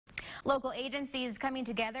Local agencies coming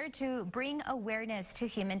together to bring awareness to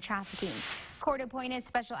human trafficking. Court-appointed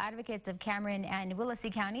special advocates of Cameron and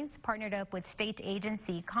Willacy counties partnered up with state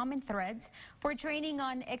agency Common Threads for training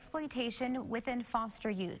on exploitation within foster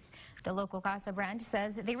youth. The local CASA branch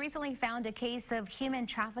says they recently found a case of human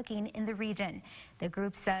trafficking in the region. The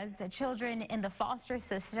group says children in the foster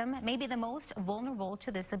system may be the most vulnerable to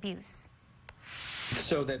this abuse,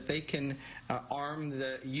 so that they can arm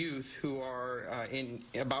the youth who are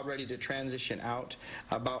about ready to transition out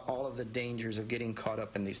about all of the dangers of getting caught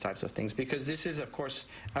up in these types of things, because this is, of course,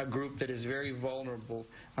 a group that is very vulnerable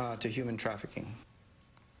to human trafficking.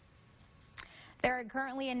 There are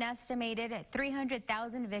currently an estimated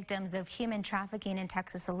 300,000 victims of human trafficking in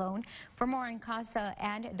Texas alone. For more on CASA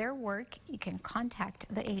and their work, you can contact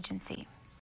the agency.